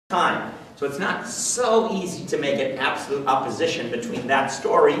time. So it's not so easy to make an absolute opposition between that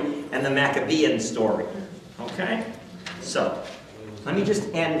story and the Maccabean story. Okay? So, let me just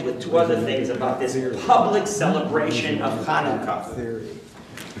end with two other things about this public celebration of Hanukkah.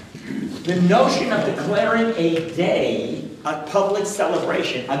 The notion of declaring a day, a public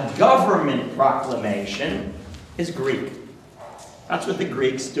celebration, a government proclamation, is Greek. That's what the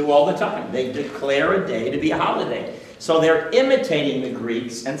Greeks do all the time. They declare a day to be a holiday. So they're imitating the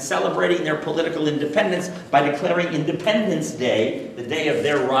Greeks and celebrating their political independence by declaring Independence Day, the day of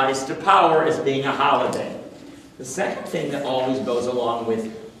their rise to power, as being a holiday. The second thing that always goes along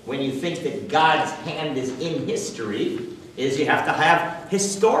with when you think that God's hand is in history is you have to have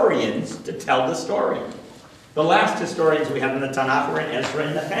historians to tell the story. The last historians we have in the Tanakh were in Ezra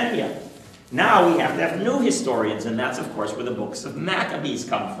and Nehemiah. Now we have to have new historians, and that's of course where the books of Maccabees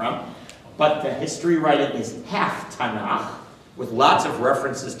come from. But the history writing is half Tanakh, with lots of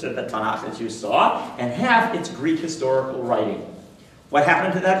references to the Tanakh as you saw, and half it's Greek historical writing. What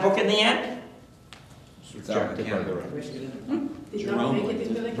happened to that book in the end? Rejected by the Rabbis. Did not make it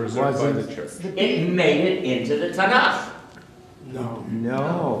into the Preserved by the church. It made it into the Tanakh.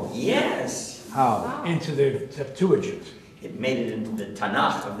 No. Yes. How? Into the Septuagint. It made it into the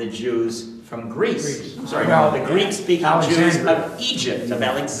Tanakh of the Jews from Greece. Greece. Sorry, Well, the Greek-speaking Jews of Egypt, of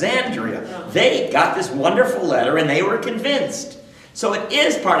Alexandria. They got this wonderful letter and they were convinced. So it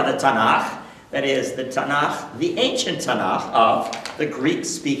is part of the Tanakh. That is, the Tanakh, the ancient Tanakh of the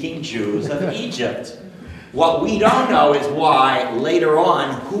Greek-speaking Jews of Egypt. What we don't know is why, later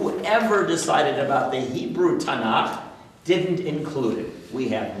on, whoever decided about the Hebrew Tanakh didn't include it. We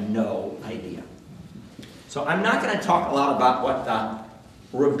have no idea. So I'm not going to talk a lot about what the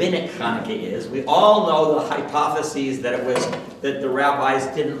rabbinic Hanukkah is. We all know the hypotheses that it was that the rabbis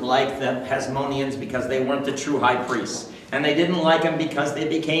didn't like the Hasmoneans because they weren't the true high priests. And they didn't like them because they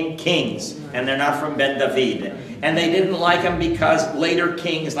became kings, and they're not from Ben David. And they didn't like them because later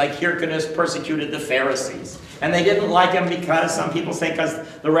kings like Hyrcanus persecuted the Pharisees. And they didn't like them because, some people say, because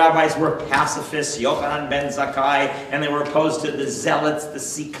the rabbis were pacifists, Yochanan ben Zakkai, and they were opposed to the Zealots, the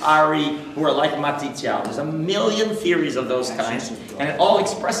Sikari, who were like Matityahu. There's a million theories of those kinds, and it all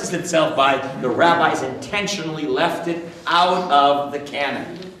expresses itself by the rabbis intentionally left it out of the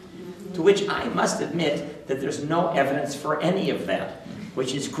canon. To which I must admit that there's no evidence for any of that,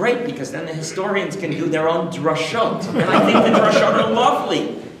 which is great because then the historians can do their own drashot. And I think the drashot are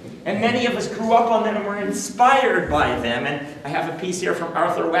lovely. And many of us grew up on them and were inspired by them. And I have a piece here from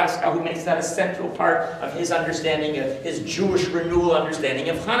Arthur Waskow who makes that a central part of his understanding, of his Jewish renewal understanding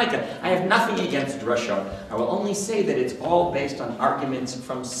of Hanukkah. I have nothing against drashot. I will only say that it's all based on arguments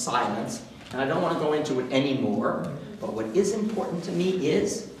from silence. And I don't want to go into it anymore. But what is important to me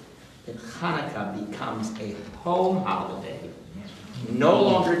is that Hanukkah becomes a home holiday, no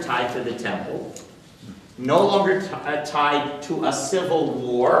longer tied to the temple, no longer tied to a civil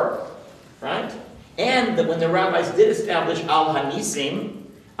war, right? And that when the rabbis did establish Al-Hanisim,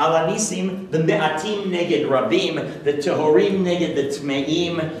 the Me'atim neged Rabim, the Tehorim neged the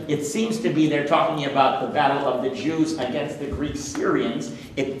Tmeim, it seems to be they're talking about the battle of the Jews against the Greek Syrians.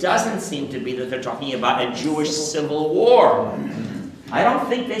 It doesn't seem to be that they're talking about a Jewish civil war. I don't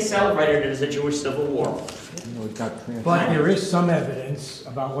think they celebrated it as a Jewish civil war. But there is some evidence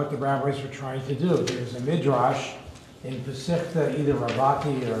about what the rabbis were trying to do. There's a Midrash in Pesachta, either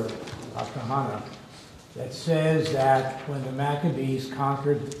Rabati or Kahana, that says that when the Maccabees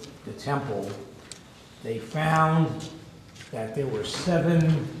conquered the temple, they found that there were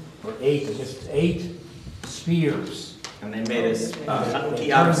 7 or 8, I guess 8 spears. And they made us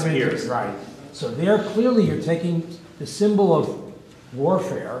Hanukkah spears. Right. So there clearly you're taking the symbol of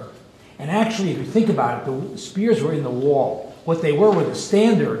warfare, and actually if you think about it, the spears were in the wall. What they were the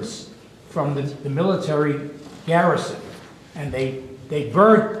standards from the military garrison, and they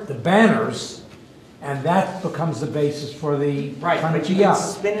burnt the banners, and that becomes the basis for the right, Hanukkah. But you can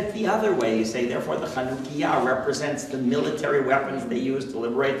spin it the other way. You say, therefore, the Hanukkah represents the military weapons they used to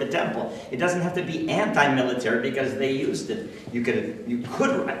liberate the temple. It doesn't have to be anti-military because they used it. You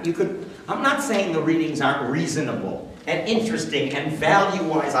could. I'm not saying the readings aren't reasonable and interesting and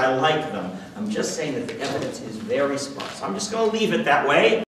value-wise I like them. I'm just saying that the evidence is very sparse. I'm just going to leave it that way.